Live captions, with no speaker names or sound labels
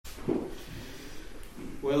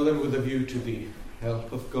Well, then, with a view to the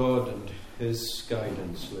help of God and His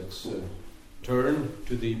guidance, let's turn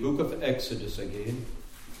to the book of Exodus again,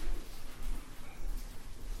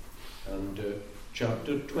 and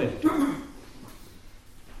chapter 20,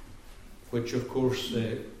 which, of course,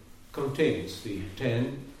 contains the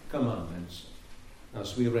 10 Commandments,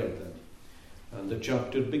 as we read them. And the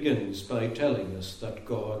chapter begins by telling us that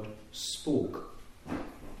God spoke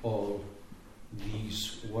all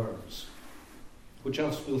these words, which,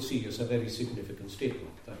 as we'll see, is a very significant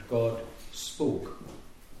statement, that God spoke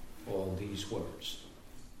all these words.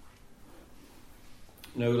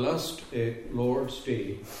 Now, last Lord's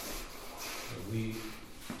Day, we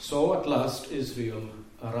saw at last Israel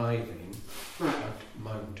arriving at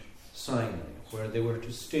Mount Sinai, where they were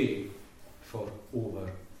to stay for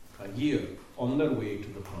over a year on their way to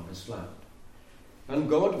the Promised Land. And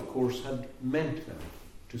God, of course, had meant them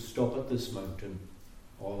to stop at this mountain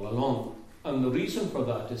all along. And the reason for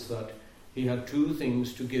that is that He had two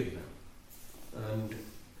things to give them. And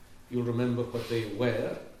you'll remember what they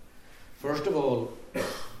were. First of all,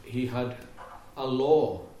 He had a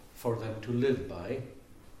law for them to live by.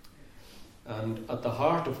 And at the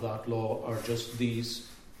heart of that law are just these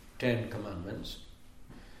 10 Commandments.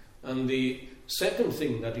 And the second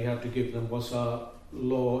thing that He had to give them was a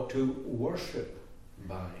law to worship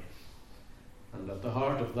by. And at the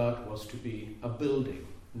heart of that was to be a building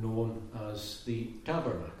known as the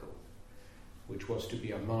Tabernacle, which was to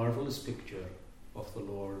be a marvelous picture of the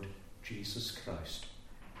Lord Jesus Christ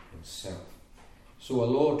Himself. So a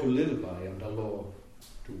law to live by and a law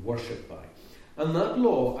to worship by. And that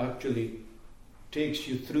law actually takes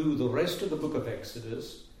you through the rest of the book of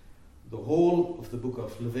Exodus, the whole of the book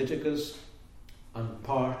of Leviticus, and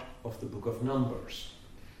part of the book of Numbers.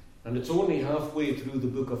 And it's only halfway through the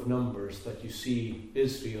book of Numbers that you see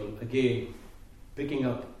Israel again picking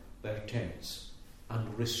up their tents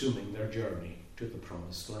and resuming their journey to the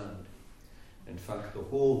Promised Land. In fact, the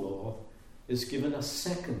whole law is given a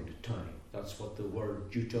second time. That's what the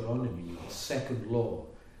word Deuteronomy means, second law.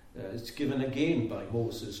 It's given again by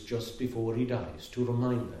Moses just before he dies to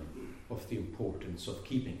remind them of the importance of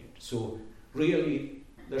keeping it. So really,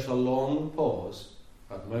 there's a long pause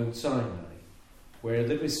at Mount Sinai where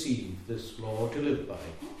they receive this law to live by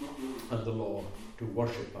and the law to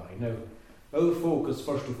worship by. Now, our focus,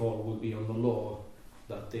 first of all, will be on the law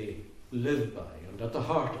that they live by, and at the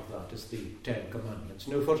heart of that is the 10 Commandments.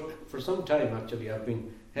 Now, for some time, actually, I've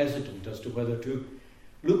been hesitant as to whether to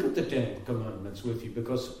look at the 10 Commandments with you,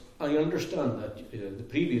 because I understand that the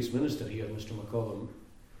previous minister here, Mr. McCollum,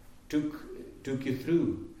 took you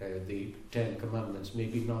through the 10 Commandments,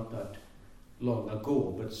 maybe not that long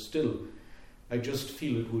ago, but still, I just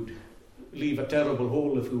feel it would leave a terrible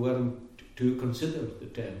hole if we weren't to consider the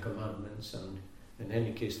 10 Commandments, and in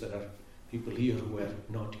any case there are people here who were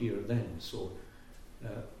not here then. So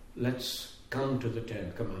let's come to the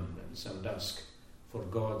 10 Commandments and ask for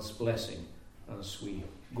God's blessing as we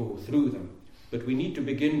go through them. But we need to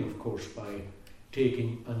begin, of course, by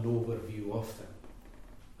taking an overview of them.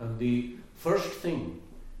 And the first thing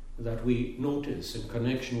that we notice in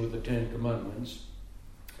connection with the 10 Commandments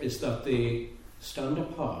is that they stand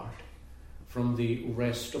apart from the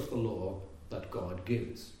rest of the law that God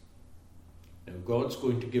gives. Now, God's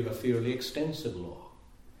going to give a fairly extensive law.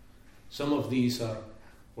 Some of these are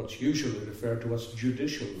what's usually referred to as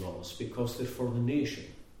judicial laws because they're for the nation.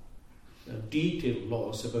 Detailed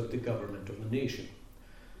laws about the government of the nation.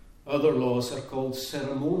 Other laws are called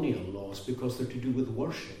ceremonial laws because they're to do with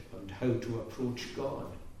worship and how to approach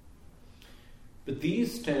God. But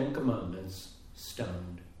these 10 Commandments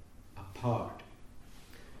stand apart.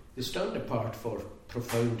 They stand apart for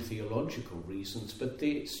profound theological reasons, but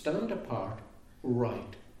they stand apart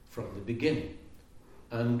right from the beginning.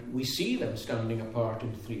 And we see them standing apart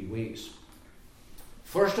in 3 ways.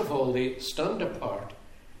 First of all, they stand apart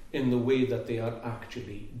in the way that they are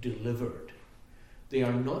actually delivered. They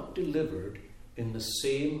are not delivered in the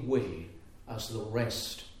same way as the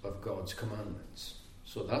rest of God's commandments.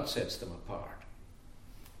 So that sets them apart.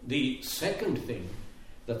 The second thing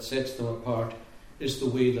that sets them apart is the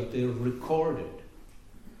way that they're recorded.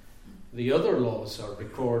 The other laws are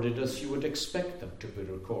recorded as you would expect them to be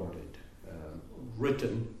recorded.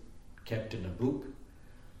 Written, kept in a book.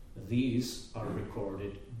 These are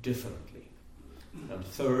recorded differently. And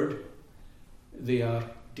third, they are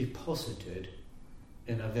deposited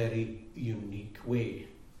in a very unique way.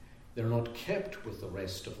 They're not kept with the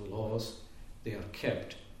rest of the laws. They are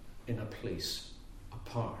kept in a place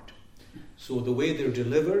apart. So the way they're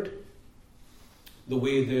delivered, the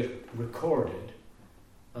way they're recorded,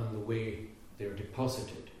 and the way they're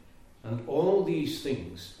deposited. And all these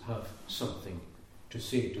things have something to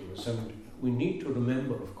say to us. And we need to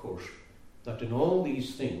remember, of course, that in all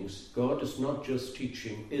these things, God is not just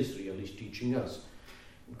teaching Israel, he's teaching us.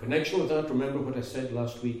 In connection with that, remember what I said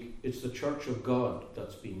last week, it's the church of God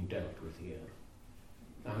that's being dealt with here.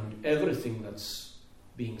 And everything that's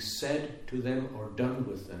being said to them or done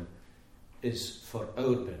with them is for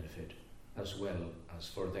our benefit as well as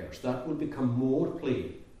for theirs. That will become more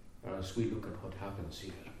plain as we look at what happens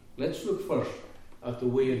here. Let's look first at the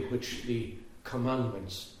way in which the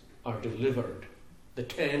commandments are delivered. The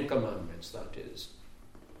 10 commandments, that is.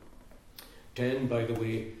 10, by the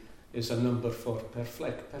way, is a number for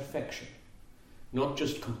perfection. Not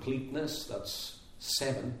just completeness, that's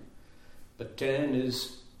 7. But 10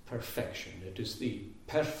 is perfection. It is the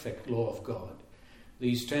perfect law of God.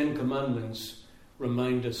 These 10 commandments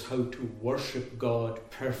remind us how to worship God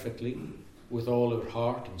perfectly with all our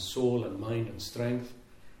heart and soul and mind and strength,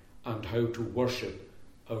 and how to worship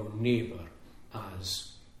our neighbour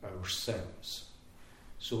as ourselves.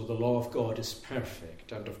 So the law of God is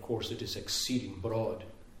perfect, and of course it is exceeding broad,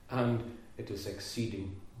 and it is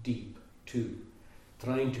exceeding deep too.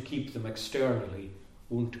 Trying to keep them externally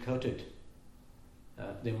won't cut it.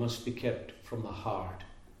 They must be kept from the heart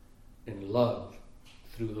in love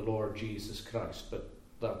through the Lord Jesus Christ, but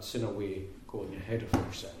that's in a way going ahead of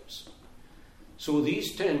ourselves. So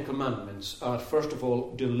these 10 commandments are first of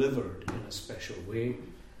all delivered in a special way,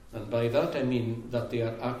 and by that I mean that they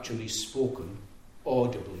are actually spoken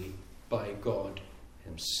audibly by God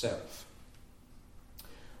himself.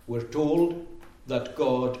 We're told that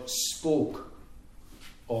God spoke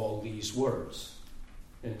all these words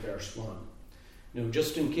in verse 1. Now,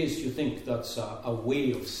 just in case you think that's a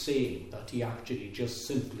way of saying that he actually just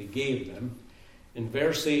simply gave them, in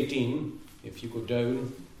verse 18, if you go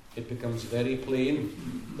down, it becomes very plain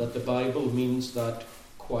that the Bible means that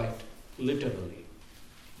quite literally.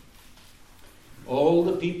 All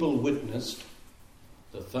the people witnessed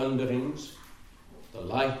the thunderings, the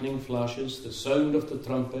lightning flashes, the sound of the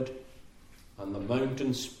trumpet, and the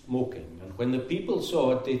mountain smoking. And when the people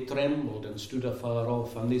saw it, they trembled and stood afar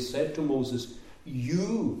off. And they said to Moses,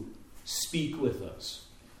 "You speak with us,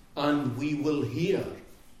 and we will hear,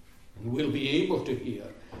 and we'll be able to hear.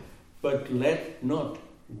 But let not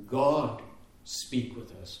God speak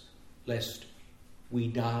with us, lest we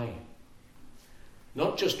die."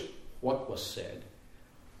 Not just what was said,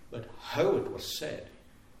 but how it was said,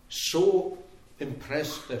 so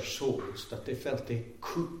impressed their souls that they felt they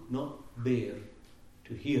could not bear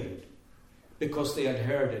to hear it, because they had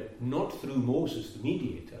heard it not through Moses the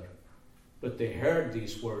mediator, but they heard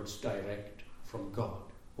these words direct from God.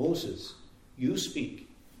 "Moses, you speak,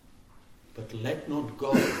 but let not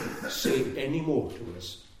God say any more to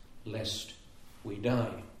us, lest we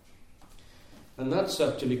die." And that's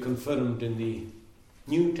actually confirmed in the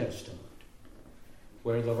New Testament,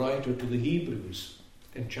 where the writer to the Hebrews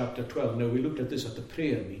in chapter 12, now we looked at this at the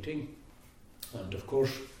prayer meeting, and of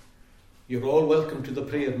course you're all welcome to the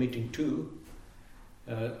prayer meeting too.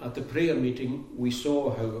 At the prayer meeting we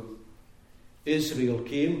saw how Israel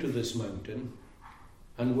came to this mountain,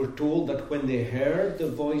 and we're told that when they heard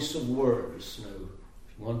the voice of words, now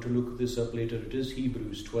if you want to look this up later, it is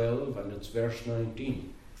Hebrews 12 and it's verse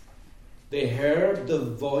 19. They heard the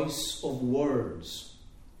voice of words,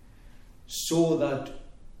 so that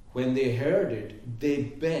when they heard it, they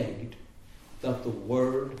begged that the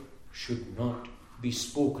word should not be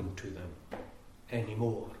spoken to them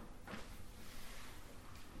anymore.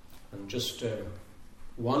 And just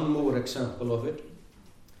one more example of it,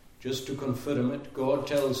 just to confirm it, God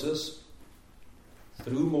tells us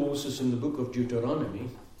through Moses in the book of Deuteronomy,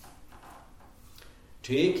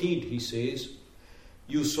 "Take heed," he says,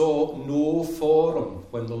 "you saw no form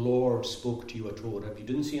when the Lord spoke to you at Horeb." You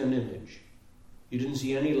didn't see an image. You didn't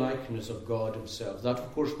see any likeness of God himself. That,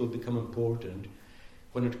 of course, will become important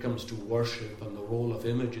when it comes to worship and the role of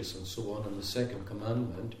images and so on in the second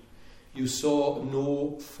commandment. You saw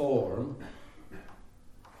no form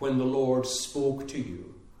when the Lord spoke to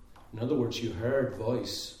you. In other words, you heard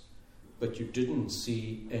voice, but you didn't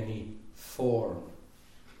see any form.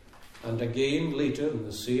 And again, later in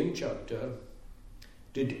the same chapter,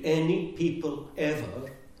 did any people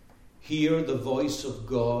ever hear the voice of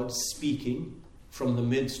God speaking from the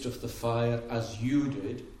midst of the fire as you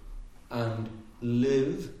did, and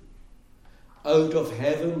live? Out of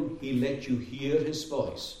heaven he let you hear his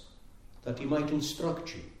voice, that he might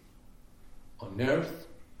instruct you. On earth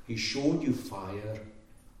he showed you fire,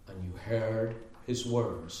 and you heard his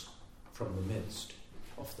words from the midst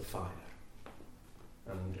of the fire.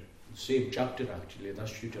 And the same chapter, actually,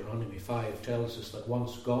 that's Deuteronomy 5, tells us that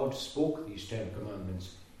once God spoke these 10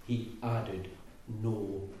 commandments, he added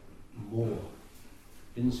no more.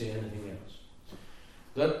 Didn't say anything else.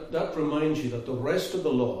 That reminds you that the rest of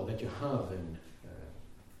the law that you have in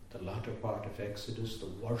the latter part of Exodus, the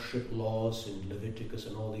worship laws in Leviticus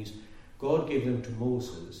and all these, God gave them to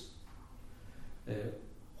Moses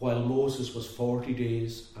while Moses was 40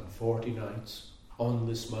 days and 40 nights on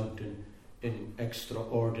this mountain in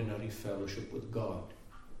extraordinary fellowship with God.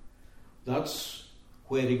 That's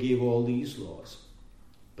where he gave all these laws.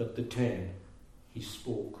 But the 10, he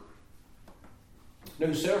spoke.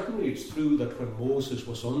 Now certainly it's true that when Moses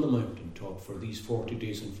was on the mountaintop for these 40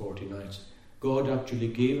 days and 40 nights, God actually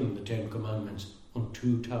gave him the 10 commandments on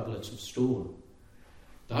 2 tablets of stone.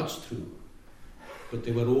 That's true. But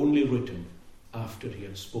they were only written after he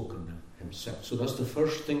had spoken them himself. So that's the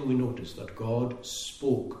first thing we notice, that God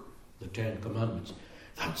spoke the 10 commandments.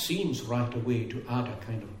 That seems right away to add a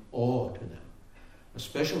kind of awe to them, a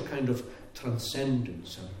special kind of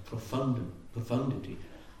transcendence and profundity,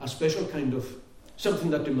 a special kind of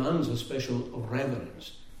something that demands a special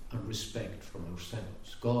reverence and respect from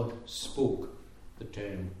ourselves. God spoke the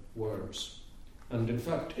 10 words. And in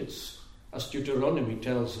fact, it's, as Deuteronomy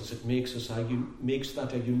tells us, it makes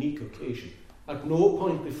that a unique occasion. At no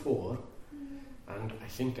point before, and I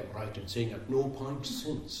think I'm right in saying at no point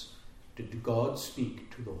since, did God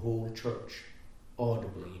speak to the whole church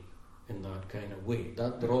audibly in that kind of way.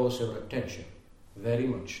 That draws our attention very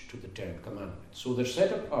much to the 10 commandments. So they're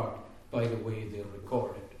set apart by the way they're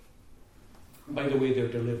recorded, by the way they're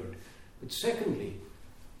delivered. But secondly,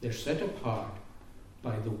 they're set apart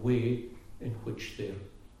by the way in which they're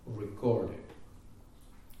recorded.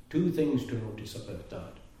 2 things to notice about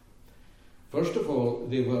that. First of all,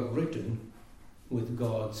 they were written with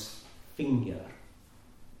God's finger.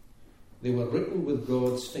 They were written with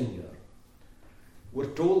God's finger. We're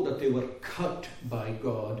told that they were cut by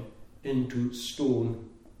God into stone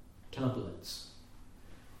tablets.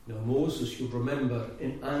 Now Moses, you remember,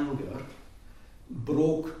 in anger,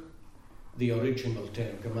 broke the original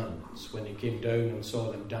 10 commandments when he came down and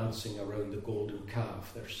saw them dancing around the golden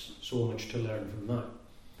calf. There's so much to learn from that.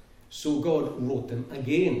 So God wrote them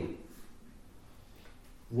again.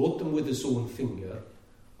 Wrote them with his own finger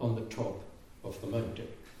on the top of the mountain.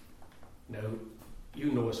 Now, you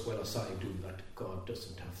know as well as I do that God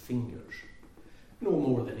doesn't have fingers, no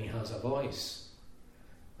more than he has a voice.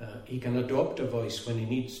 He can adopt a voice when he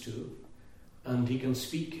needs to, and he can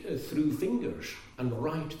speak through fingers and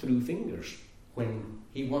write through fingers when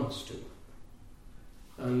he wants to.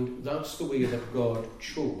 And that's the way that God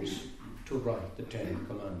chose to write the 10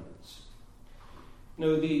 commandments.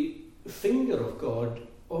 Now, the finger of God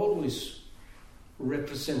always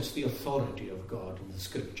represents the authority of God in the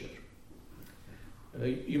Scripture.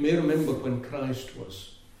 You may remember when Christ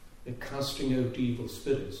was casting out evil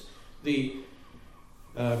spirits, the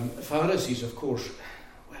Pharisees, of course,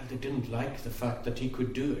 well, they didn't like the fact that he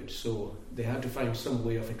could do it, so they had to find some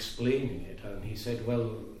way of explaining it. And he said,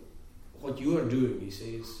 well, what you are doing, he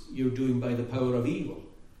says, you're doing by the power of evil.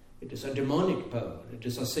 It is a demonic power. It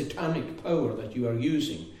is a satanic power that you are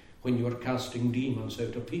using when you are casting demons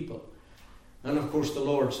out of people. And of course the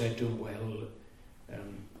Lord said to him, well,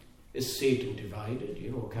 is Satan divided?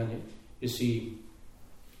 Is he,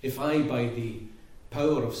 if I by the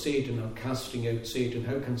power of Satan am casting out Satan,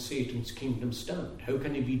 how can Satan's kingdom stand? How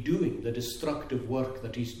can he be doing the destructive work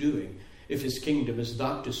that he's doing if his kingdom is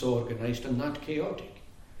that disorganized and that chaotic?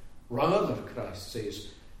 Rather, Christ says,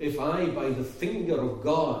 if I by the finger of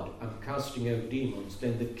God am casting out demons,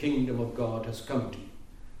 then the kingdom of God has come to you.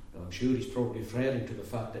 Now, I'm sure he's probably referring to the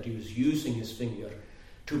fact that he was using his finger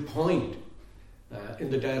to point in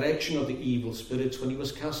the direction of the evil spirits when he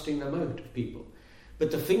was casting them out of people.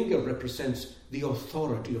 But the finger represents the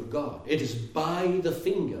authority of God. It is by the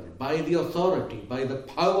finger, by the authority, by the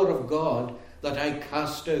power of God that I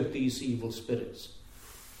cast out these evil spirits.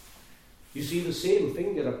 You see the same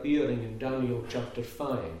finger appearing in Daniel chapter 5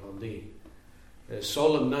 on the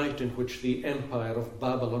solemn night in which the empire of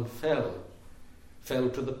Babylon fell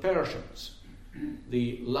to the Persians.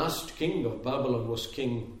 The last king of Babylon was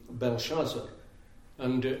King Belshazzar.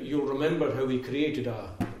 And you'll remember how he created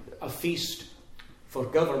a feast for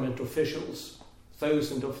government officials,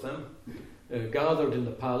 1,000 of them, gathered in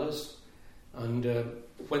the palace. And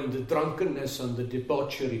when the drunkenness and the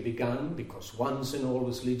debauchery began, because one sin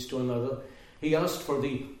always leads to another, he asked for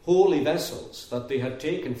the holy vessels that they had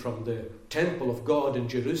taken from the temple of God in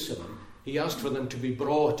Jerusalem. He asked for them to be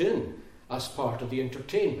brought in as part of the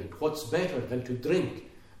entertainment. What's better than to drink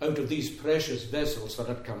out of these precious vessels that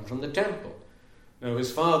had come from the temple? Now,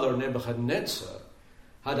 his father Nebuchadnezzar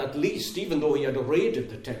had at least, even though he had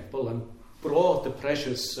raided the temple and brought the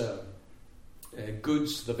precious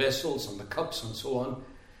goods, the vessels and the cups and so on,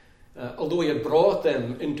 although he had brought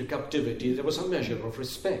them into captivity, there was a measure of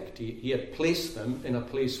respect. He had placed them in a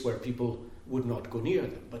place where people would not go near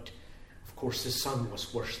them. But, of course, the son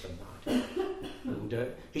was worse than that.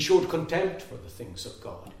 And he showed contempt for the things of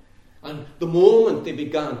God. And the moment they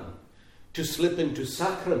began to slip into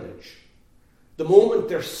sacrilege, the moment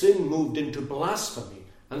their sin moved into blasphemy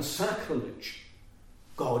and sacrilege,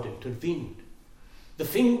 God intervened. The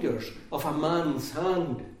fingers of a man's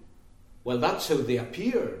hand, well, that's how they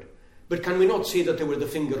appeared. But can we not say that they were the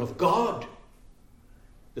finger of God?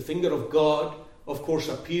 The finger of God, of course,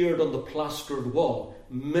 appeared on the plastered wall.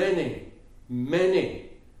 Many,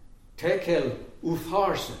 tekel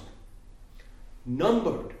upharsin,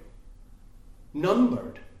 numbered.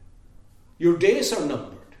 Your days are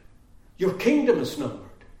numbered. Your kingdom is numbered.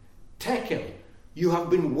 Tekel, you have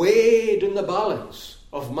been weighed in the balance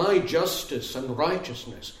of my justice and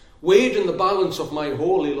righteousness, weighed in the balance of my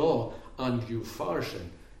holy law, and upharsin,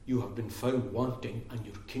 you have been found wanting, and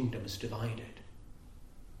your kingdom is divided.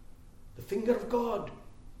 The finger of God,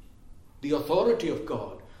 the authority of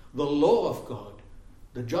God, the law of God,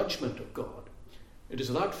 the judgment of God. It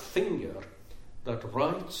is that finger that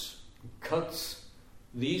writes, cuts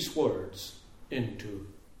these words into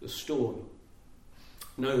the stone.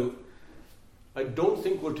 Now, I don't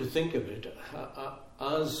think we're to think of it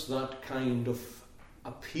as that kind of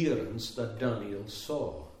appearance that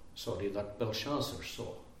that Belshazzar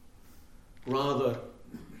saw. Rather,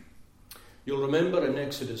 you'll remember in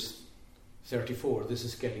Exodus 34, this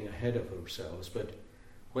is getting ahead of ourselves, but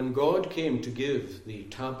when God came to give the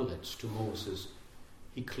tablets to Moses,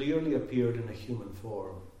 he clearly appeared in a human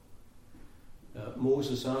form.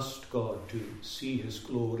 Moses asked God to see his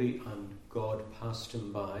glory, and God passed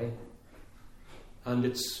him by. And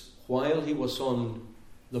it's while he was on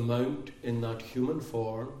the mount in that human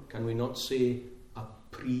form, can we not say a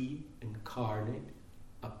pre-incarnate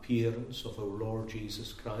appearance of our Lord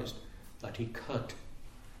Jesus Christ, that he cut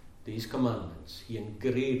these commandments, he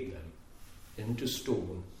engraved them into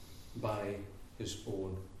stone by his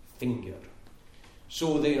own finger.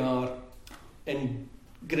 So they are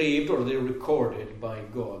engraved, or they're recorded by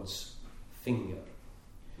God's finger.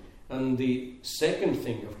 And the second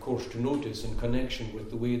thing, of course, to notice in connection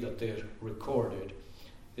with the way that they're recorded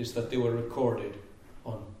is that they were recorded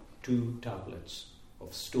on 2 tablets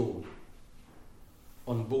of stone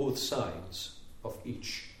on both sides of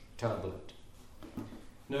each tablet.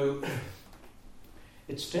 Now,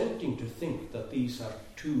 it's tempting to think that these are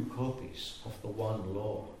 2 copies of the one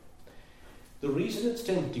law. The reason it's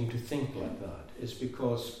tempting to think like that is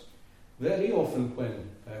because very often when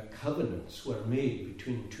covenants were made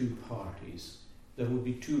between 2 parties, there would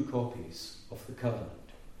be 2 copies of the covenant.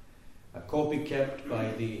 A copy kept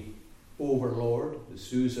by the overlord, the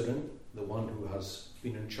suzerain, the one who has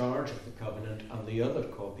been in charge of the covenant, and the other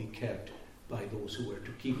copy kept by those who were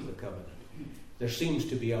to keep the covenant. There seems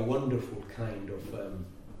to be a wonderful kind of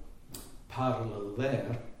parallel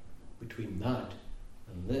there between that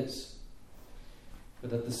and this.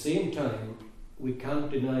 But at the same time, we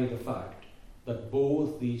can't deny the fact that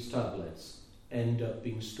both these tablets end up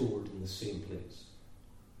being stored in the same place,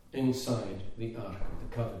 inside the Ark of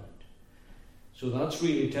the Covenant. So that's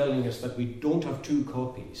really telling us that we don't have 2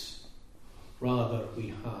 copies. Rather,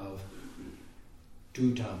 we have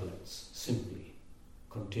 2 tablets simply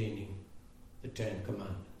containing the 10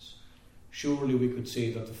 Commandments. Surely we could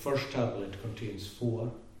say that the first tablet contains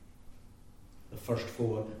 4, the first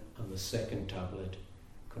 4, and the second tablet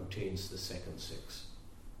contains the second 6.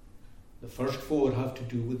 The first 4 have to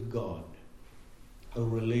do with God, our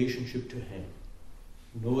relationship to him.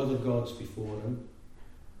 No other gods before him.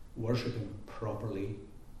 Worship him properly.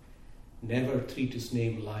 Never treat his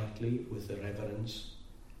name lightly with irreverence.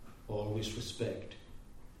 Always respect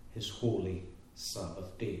his holy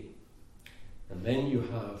Sabbath day. And then you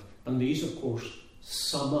have, and these of course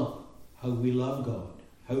sum up how we love God.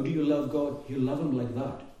 How do you love God? You love him like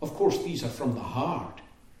that. Of course, these are from the heart.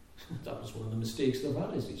 That was one of the mistakes the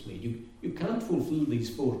Pharisees made. You can't fulfill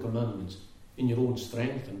these 4 commandments in your own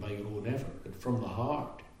strength and by your own effort, but from the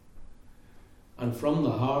heart. And from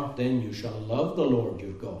the heart then you shall love the Lord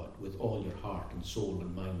your God with all your heart and soul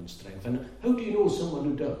and mind and strength. And how do you know someone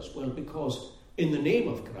who does? Well, because in the name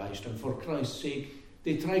of Christ and for Christ's sake,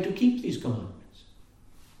 they try to keep these commandments.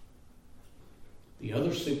 The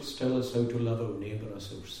other 6 tell us how to love our neighbour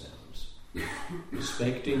as ourselves.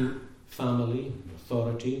 Respecting family,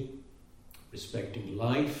 authority, respecting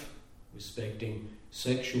life, respecting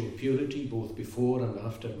sexual purity both before and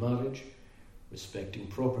after marriage, respecting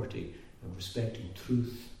property, and respecting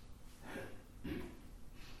truth.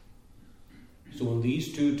 So on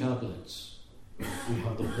these 2 tablets, we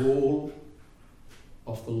have the whole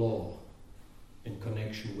of the law in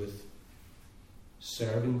connection with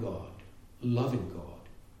serving God, loving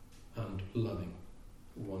God, and loving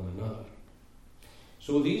one another.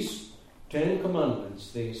 So these 10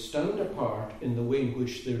 commandments, they stand apart in the way in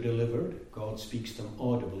which they're delivered. God speaks them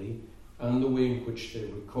audibly, and the way in which they're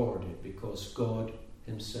recorded, because God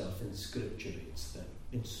himself inscripturates them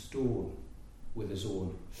in stone with his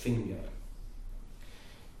own finger.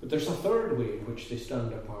 But there's a third way in which they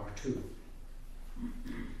stand apart too.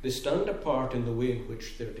 They stand apart in the way in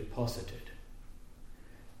which they're deposited.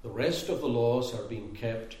 The rest of the laws are being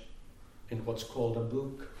kept in what's called a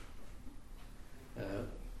book.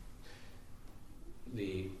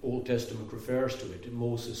 The Old Testament refers to it.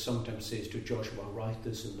 Moses sometimes says to Joshua, write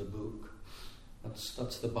this in the book.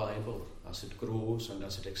 That's the Bible as it grows and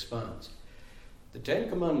as it expands. The 10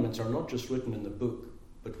 Commandments are not just written in the book,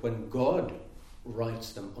 but when God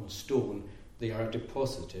writes them on stone, they are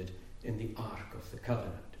deposited in the Ark of the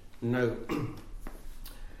Covenant. Now,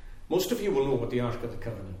 most of you will know what the Ark of the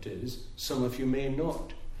Covenant is. Some of you may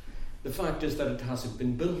not. The fact is that it hasn't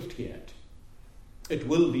been built yet. It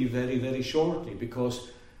will be very, very shortly, because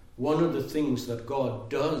one of the things that God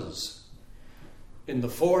does in the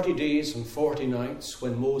 40 days and 40 nights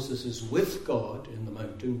when Moses is with God in the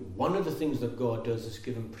mountain, one of the things that God does is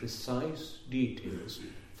give him precise details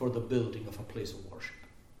for the building of a place of worship,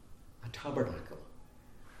 a tabernacle,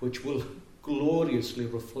 which will gloriously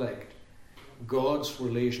reflect God's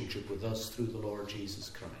relationship with us through the Lord Jesus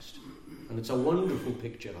Christ. And it's a wonderful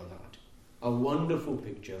picture of that, a wonderful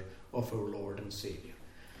picture of our Lord and Saviour.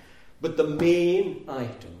 But the main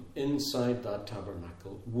item inside that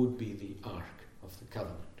tabernacle would be the Ark of the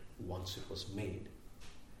Covenant, once it was made.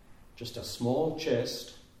 Just a small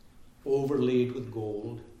chest overlaid with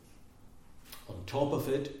gold. On top of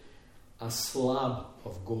it, a slab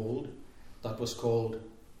of gold that was called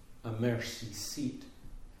a mercy seat.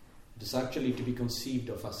 It is actually to be conceived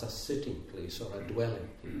of as a sitting place or a dwelling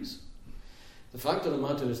place. The fact of the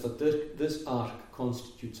matter is that this ark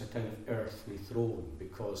constitutes a kind of earthly throne,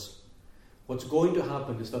 because what's going to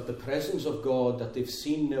happen is that the presence of God that they've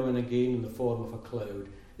seen now and again in the form of a cloud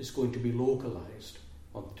is going to be localized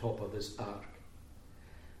on top of this ark.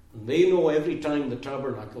 And they know every time the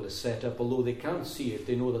tabernacle is set up, although they can't see it,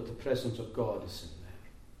 they know that the presence of God is in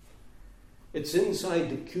there. It's inside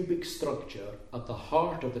the cubic structure at the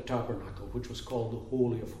heart of the tabernacle, which was called the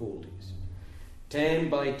Holy of Holies. 10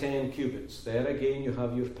 by 10 cubits. There again you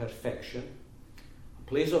have your perfection. A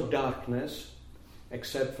place of darkness,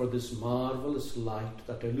 except for this marvelous light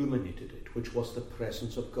that illuminated it, which was the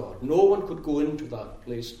presence of God. No one could go into that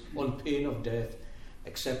place on pain of death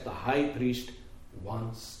except the high priest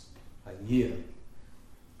once a year.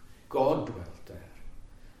 God dwelt there.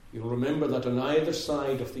 You'll remember that on either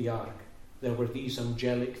side of the ark there were these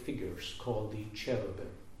angelic figures called the cherubim.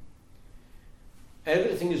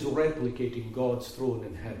 Everything is replicating God's throne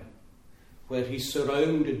in heaven, where he's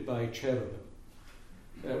surrounded by cherubim,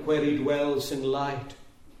 where he dwells in light.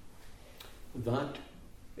 That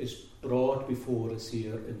is brought before us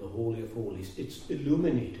here in the Holy of Holies. It's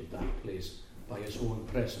illuminated, that place, by his own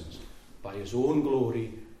presence, by his own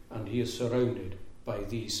glory, and he is surrounded by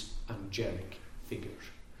these angelic figures.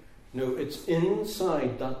 Now, it's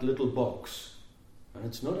inside that little box, and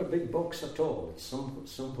it's not a big box at all. It's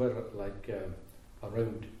somewhere like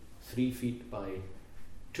around 3 feet by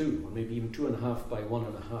 2, or maybe even 2.5 by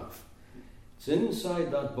 1.5. It's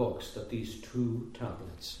inside that box that these 2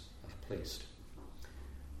 tablets are placed,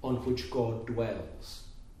 on which God dwells.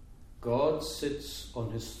 God sits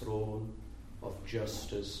on his throne of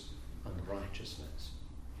justice and righteousness,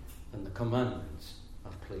 and the commandments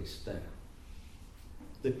are placed there.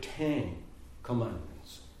 The 10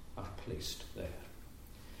 commandments are placed there.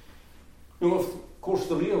 Now, of course,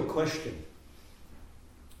 the real question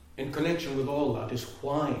in connection with all that is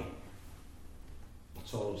why?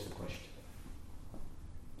 That's always the question.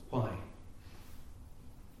 Why?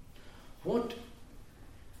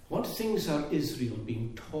 What things are Israel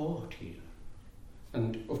being taught here?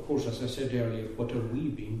 And, of course, as I said earlier, what are we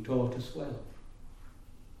being taught as well?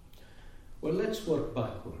 Well, let's work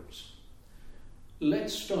backwards.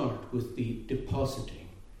 Let's start with the depositing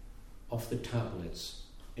of the tablets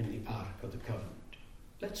in the Ark of the Covenant.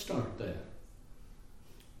 Let's start there.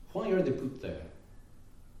 Why are they put there?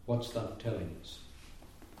 What's that telling us?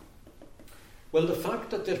 Well, the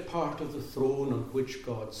fact that they're part of the throne on which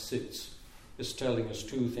God sits is telling us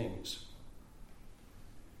 2 things.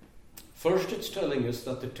 First, it's telling us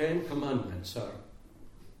that the 10 commandments are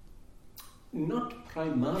not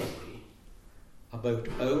primarily about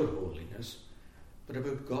our holiness, but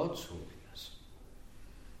about God's holiness.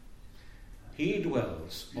 He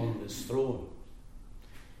dwells on this throne.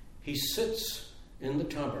 He sits in the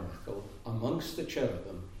tabernacle amongst the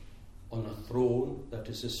cherubim on a throne that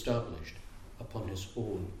is established upon his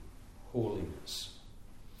own holiness.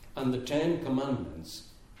 And the 10 Commandments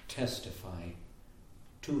testify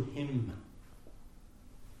to him.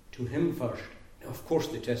 To him first. Now, of course,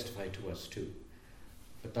 they testify to us too.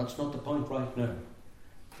 But that's not the point right now.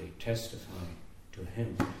 They testify to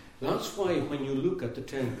him. That's why when you look at the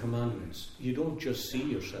 10 Commandments, you don't just see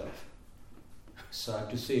yourself. Sad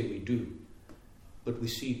to say, we do. But we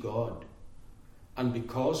see God. And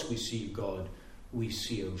because we see God, we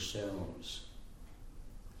see ourselves.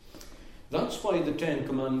 That's why the 10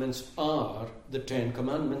 Commandments are the 10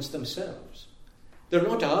 Commandments themselves. They're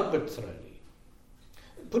not arbitrary.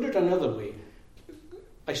 Put it another way,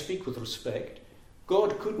 I speak with respect,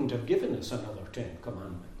 God couldn't have given us another 10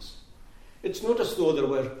 Commandments. It's not as though there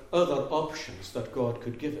were other options that God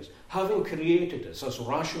could give us. Having created us as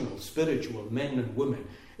rational, spiritual men and women,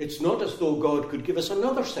 it's not as though God could give us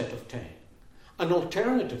another set of 10, an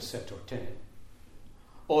alternative set of 10.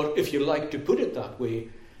 Or, if you like to put it that way,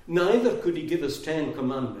 neither could he give us 10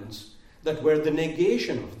 commandments that were the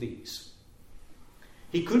negation of these.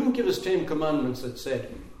 He couldn't give us 10 commandments that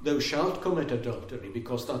said, thou shalt commit adultery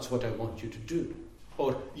because that's what I want you to do.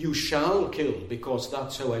 Or you shall kill because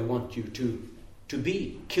that's how I want you to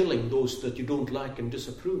be, killing those that you don't like and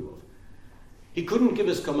disapprove of. He couldn't give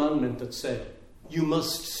us a commandment that said, you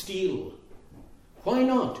must steal. Why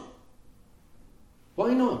not?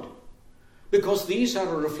 Why not? Because these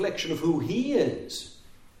are a reflection of who he is.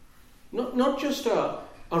 Not just a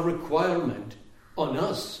requirement on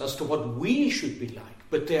us as to what we should be like,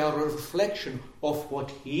 but they are a reflection of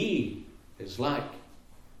what he is like.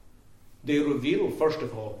 They reveal, first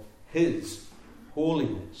of all, his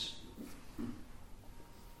holiness.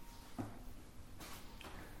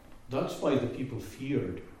 That's why the people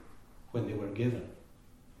feared when they were given.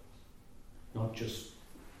 Not just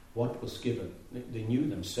what was given. They knew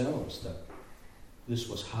themselves that this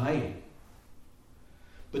was high.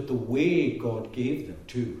 But the way God gave them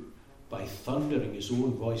too, by thundering his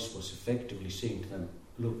own voice, was effectively saying to them,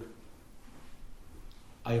 look,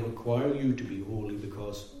 I require you to be holy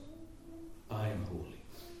because I am holy.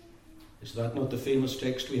 Is that not the famous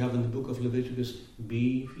text we have in the book of Leviticus?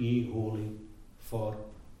 Be ye holy, for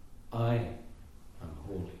I am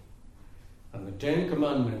holy. And the 10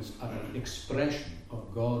 Commandments are an expression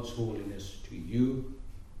of God's holiness to you,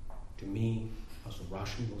 to me, as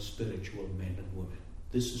rational, spiritual men and women.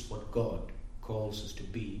 This is what God calls us to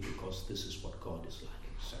be, because this is what God is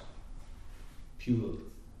like himself. Pure.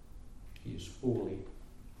 He is holy.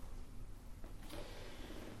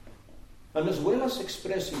 And as well as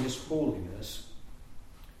expressing his holiness,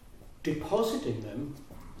 depositing them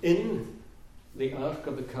in the Ark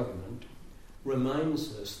of the Covenant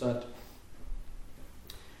reminds us that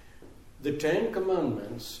the 10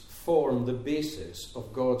 Commandments form the basis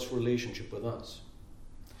of God's relationship with us.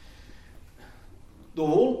 The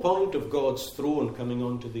whole point of God's throne coming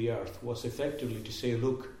onto the earth was effectively to say,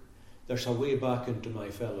 look, there's a way back into my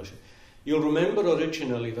fellowship. You'll remember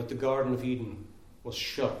originally that the Garden of Eden was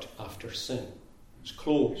shut after sin. It's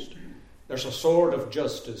closed. There's a sword of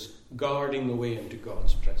justice guarding the way into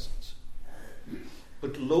God's presence.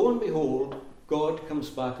 But lo and behold, God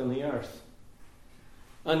comes back on the earth.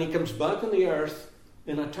 And he comes back on the earth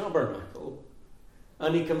in a tabernacle.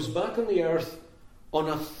 And he comes back on the earth on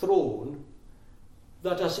a throne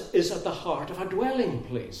that is at the heart of a dwelling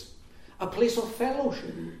place. A place of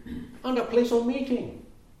fellowship. And a place of meeting.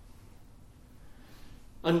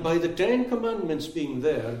 And by the 10 Commandments being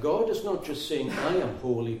there, God is not just saying, I am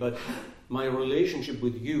holy, but my relationship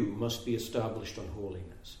with you must be established on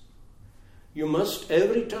holiness. You must,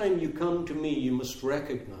 every time you come to me, you must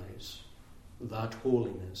recognize that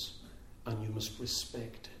holiness, and you must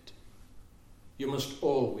respect it. You must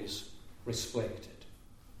always respect it.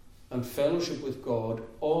 And fellowship with God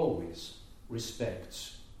always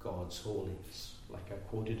respects God's holiness. Like I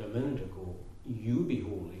quoted a minute ago, you be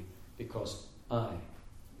holy because I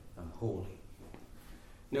am holy.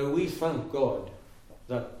 Now we thank God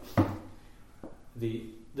that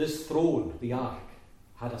this throne, the ark,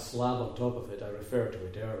 had a slab on top of it. I referred to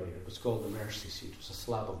it earlier. It was called the mercy seat. It was a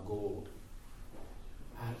slab of gold.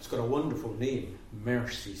 It's got a wonderful name,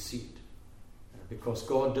 mercy seat. Because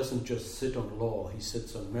God doesn't just sit on law, he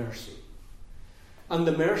sits on mercy. And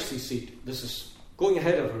the mercy seat, this is going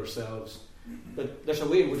ahead of ourselves, but there's a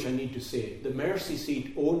way in which I need to say it. The mercy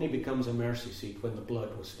seat only becomes a mercy seat when the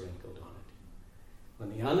blood was sprinkled on it.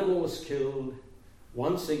 When the animal was killed,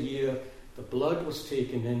 once a year, the blood was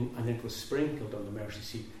taken in and it was sprinkled on the mercy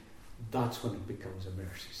seat. That's when it becomes a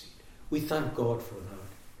mercy seat. We thank God for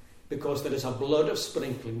that. because there is a blood of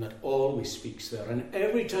sprinkling that always speaks there. And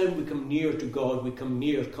every time we come near to God, we come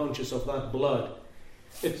near conscious of that blood.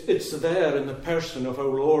 It's there in the person of our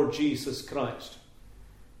Lord Jesus Christ.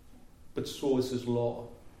 But so is his law.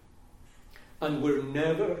 And we're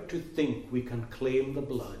never to think we can claim the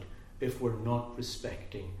blood if we're not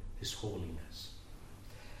respecting his holiness.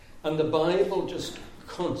 And the Bible just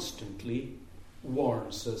constantly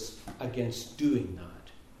warns us against doing that.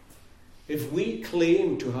 If we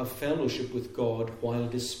claim to have fellowship with God while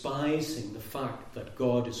despising the fact that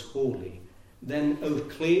God is holy, then our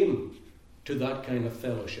claim to that kind of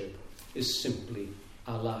fellowship is simply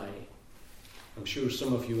a lie. I'm sure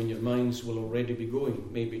some of you in your minds will already be going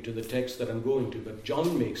maybe to the text that I'm going to, but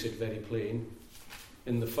John makes it very plain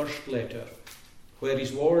in the first letter where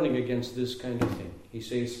he's warning against this kind of thing. He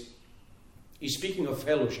says, he's speaking of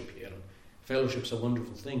fellowship here. Fellowship's a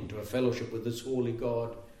wonderful thing, to have fellowship with this holy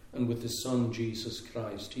God and with his Son Jesus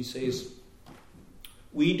Christ. He says,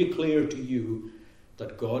 we declare to you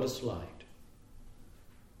that God is light.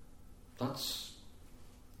 That's,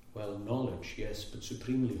 well, knowledge, yes, but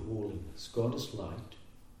supremely holiness. God is light,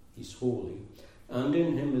 he's holy, and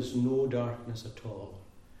in him is no darkness at all.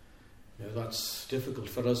 Now that's difficult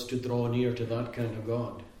for us to draw near to that kind of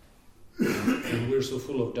God. And we're so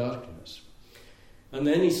full of darkness. And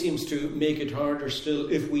then he seems to make it harder still.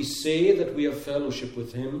 If we say that we have fellowship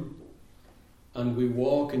with him and we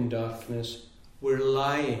walk in darkness, we're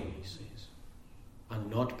lying, he says, and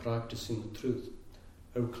not practicing the truth.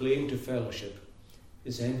 Our claim to fellowship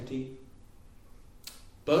is empty.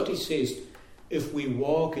 But he says, if we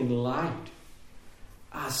walk in light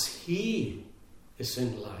as he is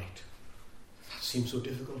in light, that seems so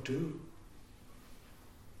difficult too.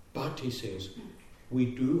 But he says, we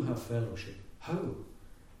do have fellowship. How?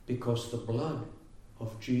 Because the blood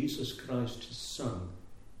of Jesus Christ, his Son,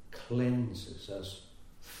 cleanses us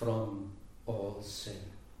from all sin.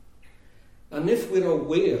 And if we're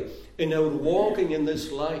aware in our walking in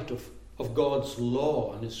this light of God's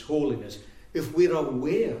law and his holiness, if we're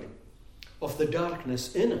aware of the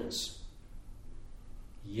darkness in us,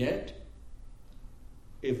 yet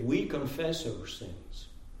if we confess our sins,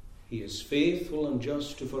 he is faithful and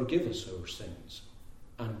just to forgive us our sins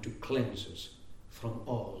and to cleanse us from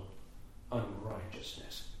all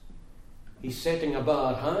unrighteousness. He's setting a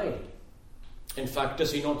bar high. In fact,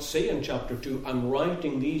 does he not say in chapter 2, I'm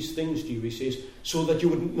writing these things to you, he says, so that you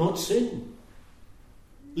would not sin.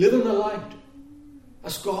 Live in the light,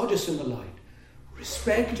 as God is in the light.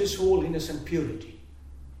 Respect his holiness and purity.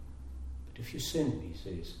 But if you sin, he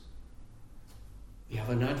says, you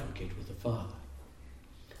have an advocate with the Father.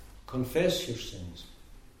 Confess your sins,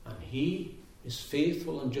 and he is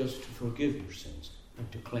faithful and just to forgive your sins and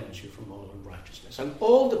to cleanse you from all unrighteousness. And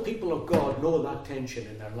all the people of God know that tension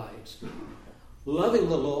in their lives. Loving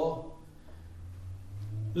the law,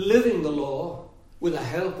 living the law with the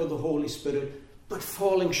help of the Holy Spirit, but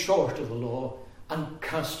falling short of the law and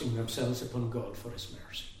casting themselves upon God for his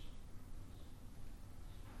mercy.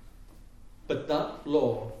 But that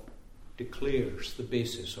law declares the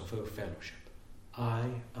basis of our fellowship. I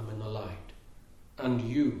am in the light, and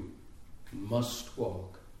you must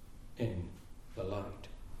walk in the light.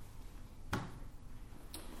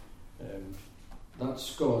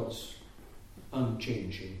 That's God's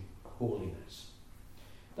unchanging holiness.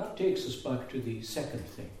 That takes us back to the second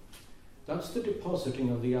thing. That's the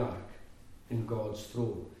depositing of the ark in God's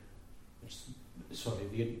throne.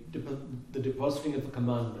 The depositing of the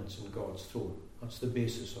commandments in God's throne. That's the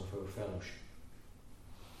basis of our fellowship.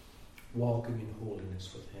 Walking in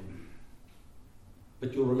holiness with him.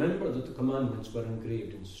 But you'll remember that the commandments were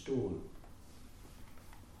engraved in stone.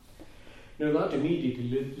 Now that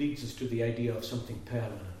immediately leads us to the idea of something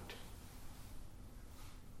permanent.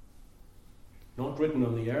 Not written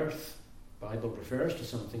on the earth. The Bible refers to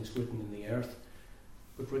some things written in the earth,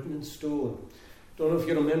 but written in stone. Don't know if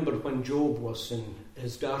you remember when Job was in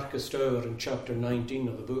his darkest hour in chapter 19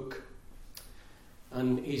 of the book,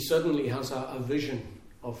 and he suddenly has a vision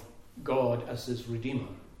of God as his Redeemer.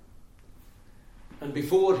 And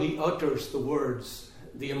before he utters the words,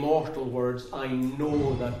 the immortal words, I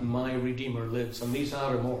know that my Redeemer lives, and these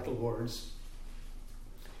are immortal words.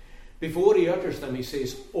 Before he utters them, he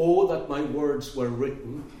says, oh, that my words were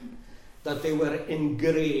written, that they were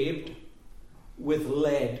engraved with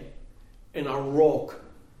lead in a rock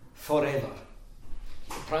forever.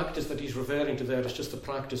 The practice that he's referring to there is just the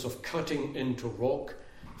practice of cutting into rock,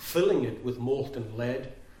 filling it with molten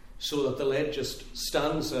lead, so that the lead just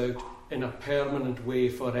stands out in a permanent way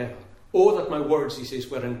forever. Oh, that my words, he says,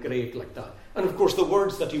 were engraved like that. And of course, the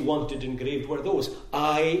words that he wanted engraved were those.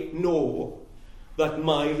 I know that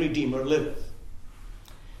my Redeemer liveth.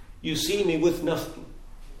 You see me with nothing.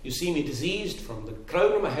 You see me diseased from the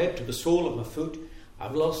crown of my head to the sole of my foot.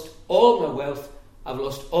 I've lost all my wealth. I've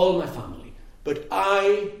lost all my family. But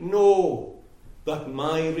I know that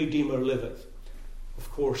my Redeemer liveth.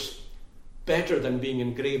 Of course, better than being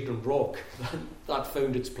engraved in rock, that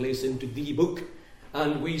found its place into the book,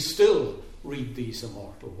 and we still read these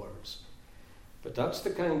immortal words. But that's the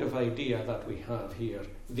kind of idea that we have here.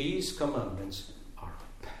 These commandments are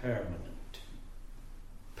permanent.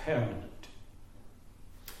 Permanent.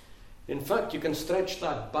 In fact, you can stretch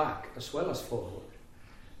that back as well as forward.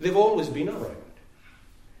 They've always been around.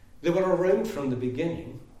 They were around from the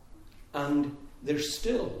beginning, and they're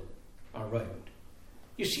still around.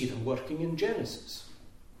 You see them working in Genesis.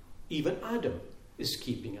 Even Adam is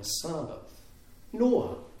keeping a Sabbath.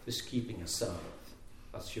 Noah is keeping a Sabbath.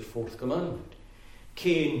 That's your 4th commandment.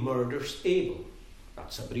 Cain murders Abel.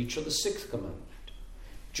 That's a breach of the 6th commandment.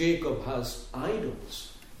 Jacob has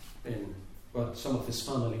idols. Some of his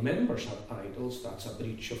family members have idols. That's a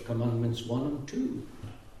breach of commandments 1 and 2.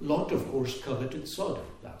 Lot, of course, coveted Sodom.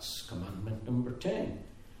 That's commandment number 10.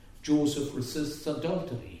 Joseph resists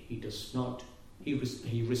adultery.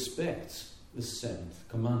 He respects the 7th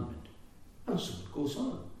commandment. And so it goes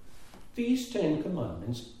on. These 10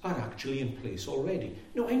 commandments are actually in place already.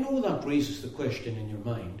 Now, I know that raises the question in your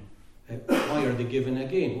mind, why are they given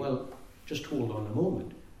again? Well, just hold on a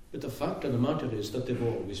moment. But the fact of the matter is that they've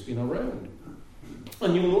always been around.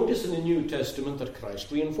 And you'll notice in the New Testament that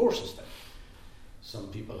Christ reinforces them. Some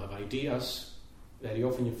people have ideas. Very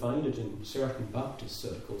often you find it in certain Baptist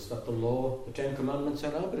circles that the 10 commandments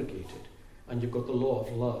are abrogated, and you've got the law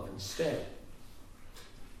of love instead.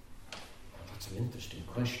 Well, that's an interesting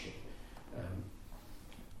question.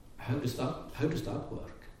 How does that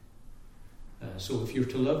work? So if you're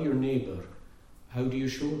to love your neighbour, how do you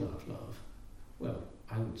show that love? Well,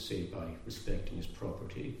 I would say by respecting his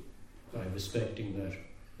property, by respecting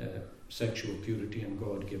their sexual purity and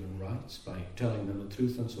God-given rights, by telling them the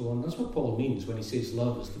truth and so on. That's what Paul means when he says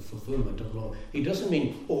love is the fulfillment of law. He doesn't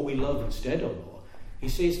mean, we love instead of law. He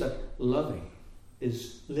says that loving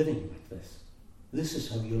is living like this. This is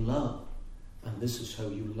how you love, and this is how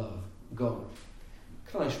you love God.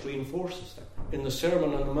 Christ reinforces that. In the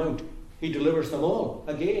Sermon on the Mount, he delivers them all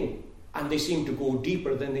again, and they seem to go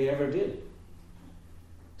deeper than they ever did.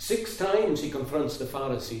 6 times he confronts the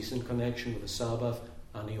Pharisees in connection with the Sabbath,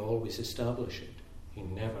 and he always establishes it. He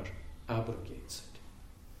never abrogates it.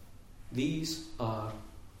 These are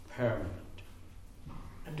permanent.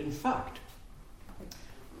 And in fact,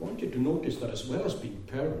 I want you to notice that as well as being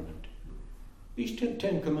permanent, these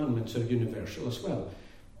 10 commandments are universal as well.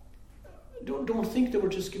 Don't think they were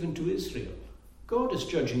just given to Israel. God is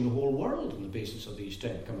judging the whole world on the basis of these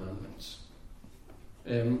 10 commandments.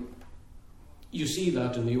 You see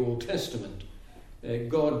that in the Old Testament.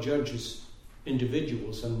 God judges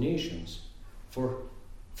individuals and nations for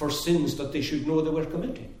sins that they should know they were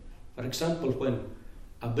committing. For example, when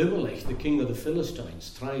Abimelech, the king of the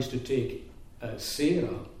Philistines, tries to take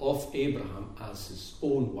Sarah off Abraham as his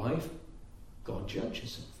own wife, God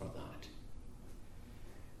judges him for that.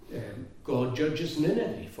 God judges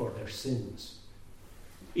Nineveh for their sins.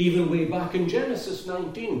 Even way back in Genesis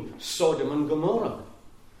 19, Sodom and Gomorrah,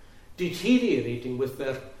 deteriorating with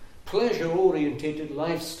their pleasure-orientated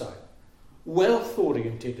lifestyle,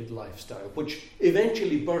 wealth-orientated lifestyle, which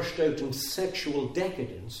eventually burst out in sexual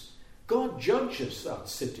decadence. God judges that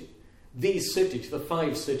city, these cities, the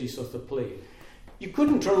 5 cities of the plague. You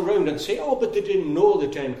couldn't turn around and say, but they didn't know the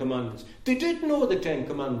 10 commandments. They did know the 10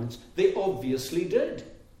 commandments. They obviously did.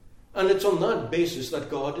 And it's on that basis that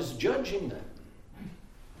God is judging them.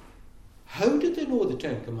 How did they know the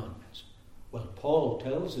 10 commandments? Well, Paul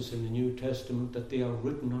tells us in the New Testament that they are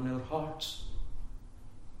written on our hearts.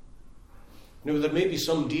 Now, there may be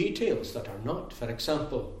some details that are not. For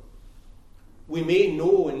example, we may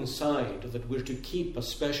know inside that we're to keep a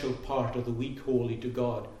special part of the week holy to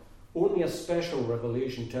God. Only a special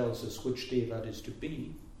revelation tells us which day that is to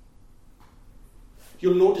be.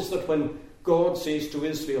 You'll notice that when God says to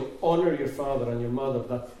Israel, honour your father and your mother,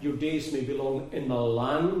 that your days may belong in the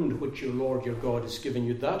land which your Lord your God has given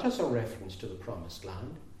you, that has a reference to the promised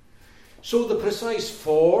land. So the precise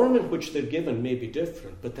form in which they're given may be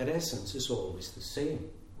different, but their essence is always the same.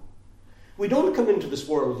 We don't come into this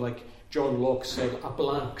world, like John Locke said, a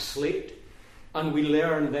blank slate, and we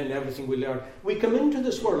learn then everything we learn. We come into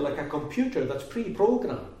this world like a computer that's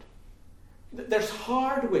pre-programmed. There's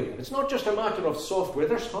hardware. It's not just a matter of software,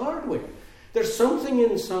 there's hardware. There's something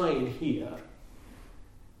inside here.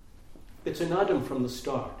 It's in Adam from the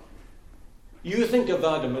start. You think of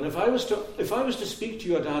Adam, and if I was to speak to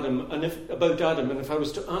you about Adam, and if I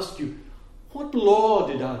was to ask you, What law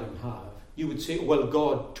did Adam have? You would say, well,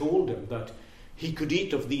 God told him that he could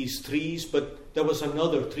eat of these trees, but there was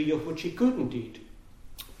another tree of which he couldn't eat.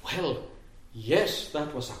 Well, yes,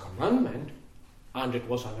 that was a commandment, and it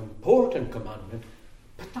was an important commandment,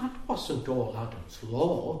 but that wasn't all Adam's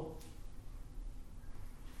law.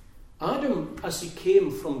 Adam, as he came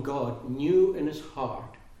from God, knew in his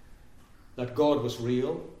heart that God was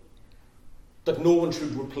real, that no one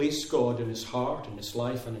should replace God in his heart, in his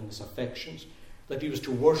life, and in his affections, that he was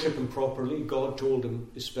to worship him properly. God told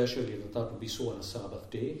him especially that that would be so on a Sabbath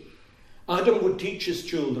day. Adam would teach his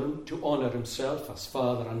children to honour himself as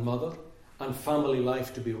father and mother, and family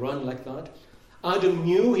life to be run like that. Adam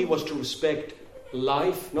knew he was to respect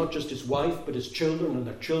life, not just his wife, but his children and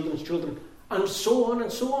their children's children, and so on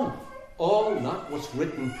and so on. All that was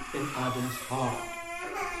written in Adam's heart.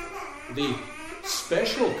 The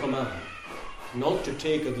special command, not to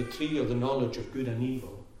take of the tree of the knowledge of good and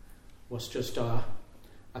evil, was just a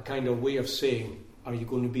kind of way of saying, are you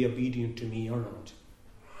going to be obedient to me or not?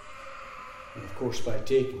 And of course, by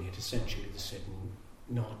taking it, essentially they said,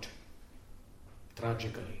 not.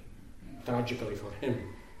 Tragically. Tragically for him,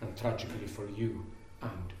 and tragically for you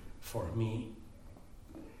and for me.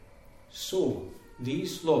 So,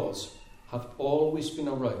 these laws have always been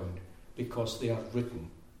around because they are written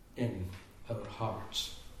in our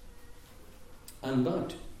hearts. And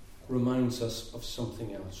that reminds us of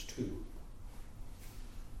something else too.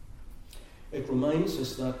 It reminds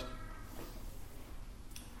us that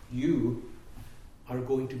you are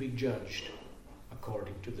going to be judged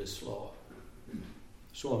according to this law.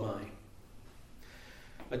 So am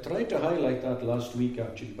I. I tried to highlight that last week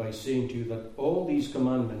actually by saying to you that all these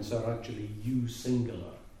commandments are actually you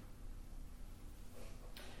singular.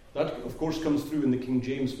 That of course comes through in the King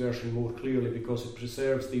James Version more clearly because it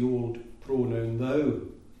preserves the old pronoun thou,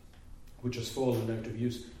 which has fallen out of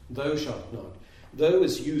use. Thou shalt not. Thou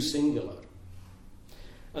is you singular.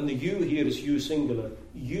 And the you here is you singular.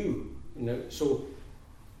 You. So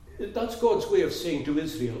that's God's way of saying to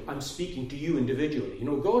Israel, I'm speaking to you individually.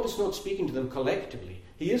 God is not speaking to them collectively.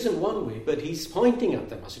 He is in one way, but he's pointing at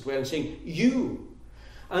them, as it were, and saying, you.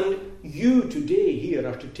 And you today here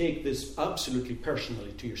are to take this absolutely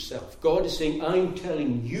personally to yourself. God is saying, I'm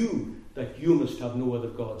telling you that you must have no other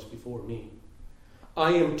gods before me.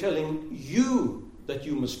 I am telling you that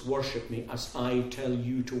you must worship me as I tell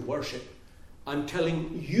you to worship. I'm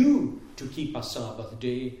telling you to keep a Sabbath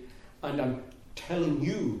day, and I'm telling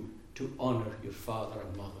you to honour your father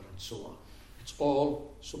and mother and so on. It's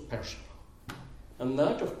all so personal. And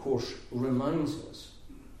that, of course, reminds us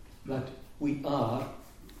that we are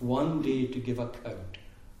one day to give account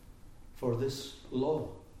for this law.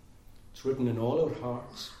 It's written in all our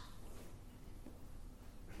hearts.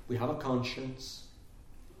 We have a conscience.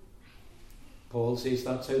 Paul says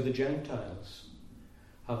that's how the Gentiles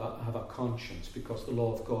have a conscience, because the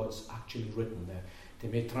law of God's actually written there. They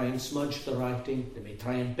may try and smudge the writing, they may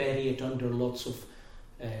try and bury it under lots of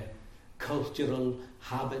cultural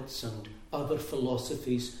habits and other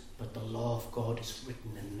philosophies, but the law of God is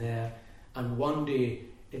written in there, and one day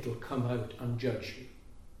it'll come out and judge you.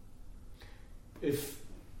 If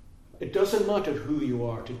it doesn't matter who you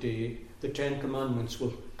are today, the Ten Commandments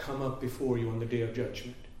will come up before you on the day of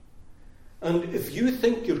judgment. And if you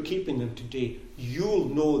think you're keeping them today, you'll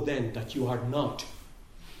know then that you are not.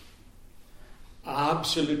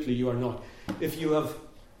 Absolutely you are not. If you have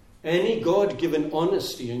any God-given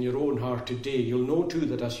honesty in your own heart today, you'll know too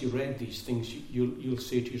that as you read these things, you'll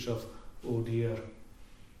say to yourself, oh dear,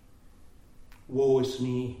 woe is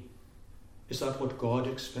me. Is that what God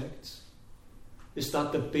expects? Is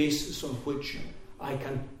that the basis on which I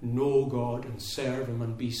can know God and serve him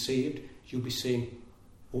and be saved? You'll be saying,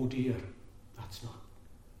 oh dear,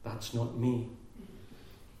 that's not me.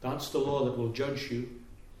 That's the law that will judge you.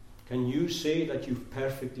 Can you say that you've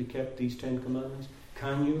perfectly kept these 10 commandments?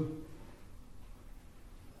 Can you?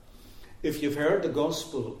 If you've heard the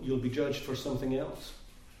gospel, you'll be judged for something else.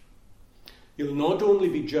 You'll not only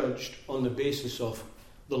be judged on the basis of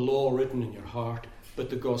the law written in your heart, but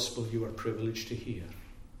the gospel you are privileged to hear.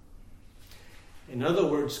 In other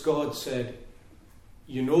words, God said,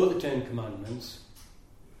 you know the 10 commandments.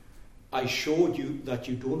 I showed you that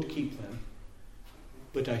you don't keep them,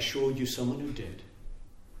 but I showed you someone who did.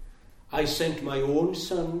 I sent my own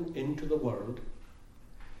Son into the world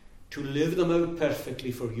to live them out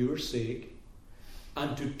perfectly for your sake,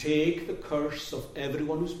 and to take the curse of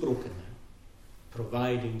everyone who's broken them,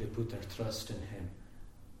 providing they put their trust in him,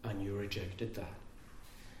 and you rejected that.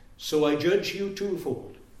 So I judge you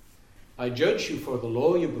twofold. I judge you for the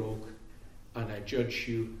law you broke, and I judge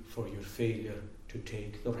you for your failure to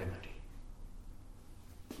take the remedy.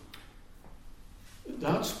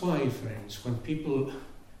 That's why, friends, when people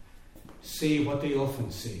say what they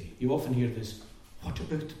often say, you often hear this, what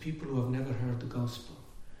about the people who have never heard the gospel?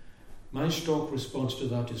 My stock response to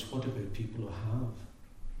that is, what about people who have?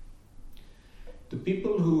 The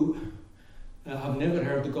people who have never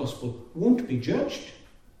heard the gospel won't be judged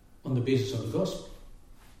on the basis of the gospel.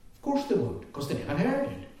 Of course they won't, because they never heard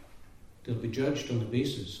it. They'll be judged on the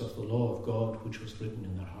basis of the law of God which was written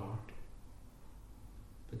in their heart.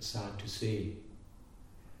 But sad to say,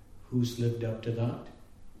 who's lived up to that?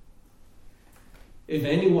 If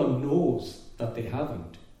anyone knows that they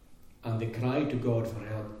haven't, and they cry to God for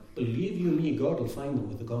help, believe you me, God will find them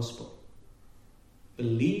with the gospel.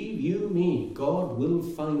 Believe you me, God will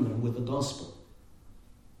find them with the gospel.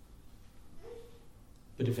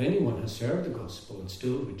 But if anyone has heard the gospel and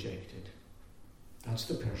still rejected, that's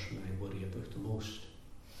the person I worry about the most.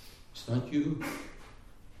 Is that you?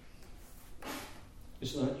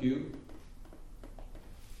 Is that you?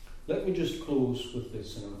 Let me just close with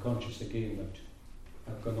this, and I'm conscious again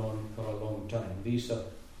that I've gone on for a long time. These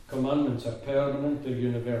commandments are permanent, they're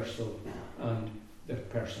universal, and they're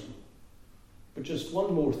personal. But just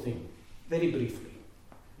one more thing, very briefly.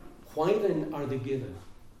 Why then are they given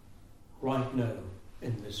right now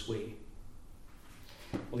in this way?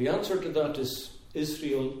 Well, the answer to that is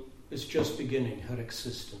Israel is just beginning her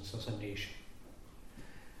existence as a nation.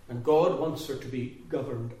 And God wants her to be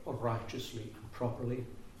governed righteously and properly.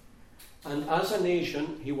 And as a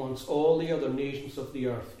nation, he wants all the other nations of the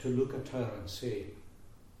earth to look at her and say,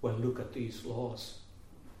 well, look at these laws.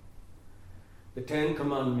 The 10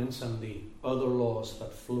 Commandments and the other laws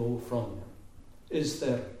that flow from them. Is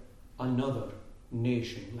there another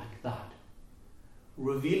nation like that?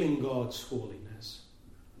 Revealing God's holiness.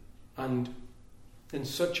 And in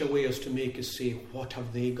such a way as to make us say, what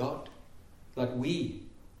have they got that we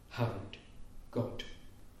haven't got?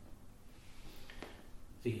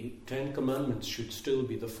 The 10 Commandments should still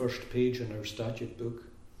be the first page in our statute book.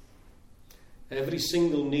 Every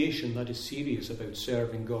single nation that is serious about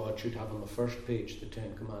serving God should have on the first page the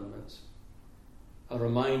 10 Commandments. A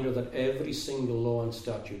reminder that every single law and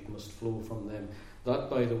statute must flow from them. That,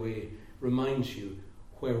 by the way, reminds you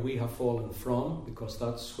where we have fallen from, because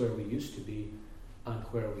that's where we used to be, and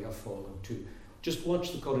where we have fallen to. Just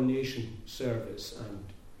watch the coronation service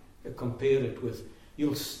and compare it with,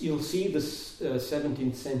 you'll see the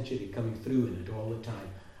 17th century coming through in it all the time,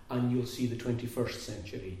 and you'll see the 21st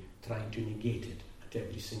century trying to negate it at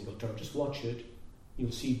every single turn. Just watch it,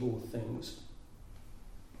 you'll see both things.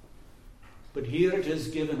 But here it is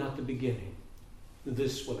given at the beginning,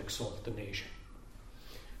 this will exalt the nation.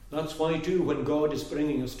 That's why too, when God is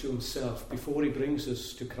bringing us to himself, before he brings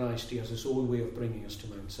us to Christ, he has his own way of bringing us to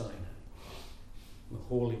Mount Sinai, the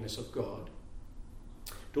holiness of God.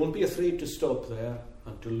 Don't be afraid to stop there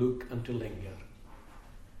and to look and to linger.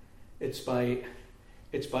 It's by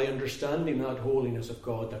understanding that holiness of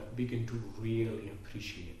God that we begin to really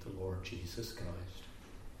appreciate the Lord Jesus Christ,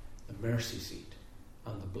 the mercy seat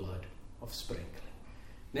and the blood of sprinkling.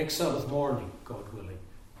 Next Sabbath morning, God willing,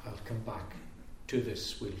 I'll come back to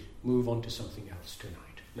this. We'll move on to something else tonight.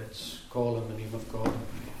 Let's call on the name of God.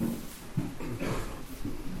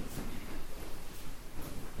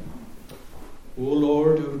 O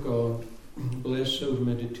Lord our God, bless our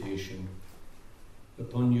meditation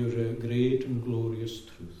upon your great and glorious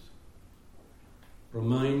truth.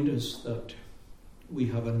 Remind us that we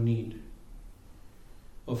have a need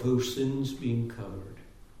of our sins being covered.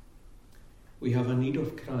 We have a need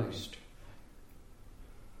of Christ.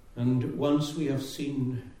 And once we have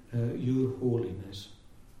seen your holiness,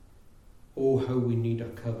 oh, how we need a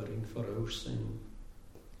covering for our sin.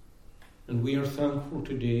 And we are thankful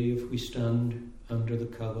today if we stand under the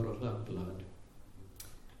cover of that blood,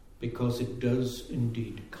 because it does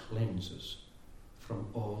indeed cleanse us from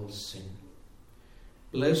all sin.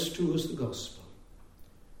 Bless to us the gospel.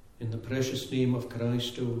 In the precious name of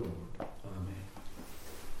Christ our Lord. Amen.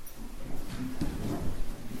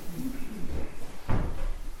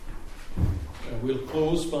 We'll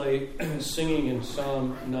close by singing in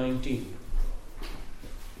Psalm 19.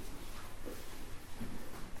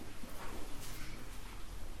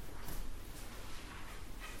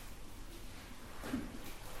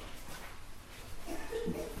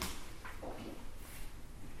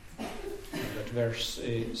 At verse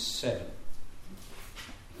 7.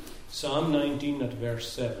 Psalm 19 at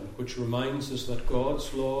verse 7, which reminds us that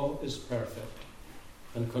God's law is perfect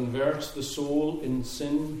and converts the soul in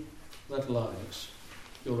sin that lies.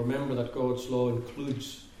 You'll remember that God's law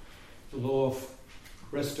includes the law of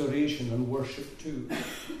restoration and worship too.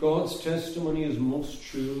 God's testimony is most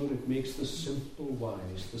sure, it makes the simple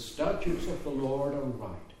wise. The statutes of the Lord are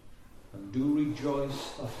right, and do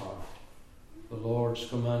rejoice the heart. The Lord's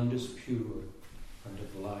command is pure, and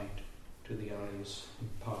of light to the eyes in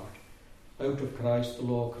part. Out of Christ the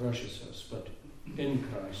law crushes us, but in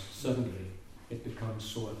Christ suddenly it becomes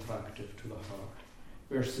so attractive to the heart.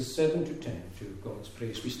 Verses 7 to 10 to God's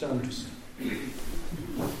praise. We stand to sing.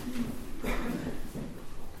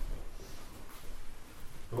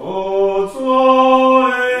 God's law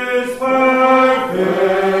is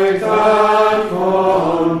perfect and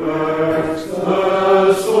converts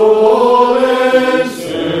the soul in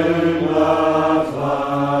sin that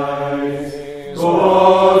lies.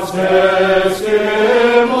 God's testimony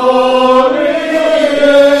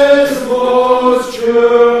is most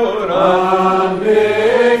sure and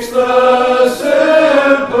makes the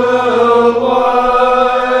simple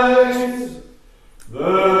wise.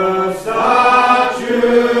 The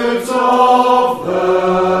statutes of the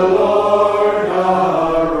Lord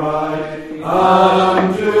are right,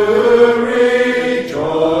 and do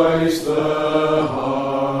rejoice the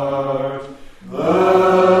heart. The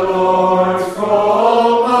Lord's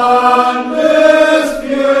command is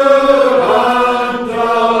pure and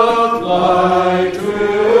doth light to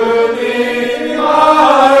the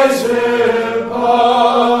eyes impart.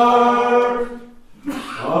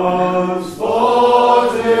 Unspotted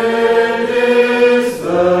is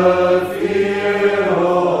the fear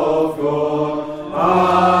of God,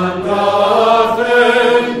 and doth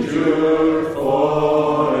endure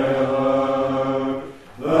forever.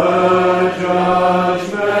 The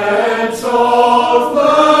judgments of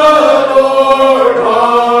the Lord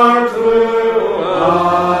are true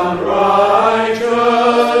and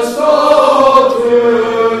righteous altogether.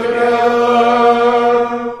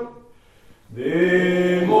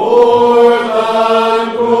 They more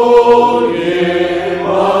than gold, yea,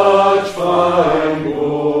 much fine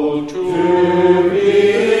gold, to be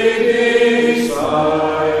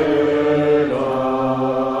desired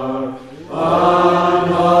are. And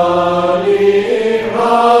honey,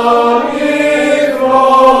 honey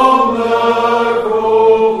from the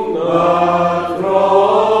comb that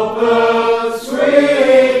droppeth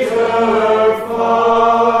sweeter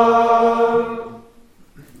far.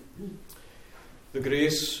 The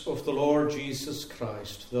grace of the Lord Jesus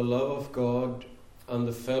Christ, the love of God, and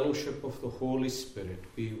the fellowship of the Holy Spirit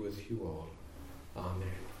be with you all. Amen.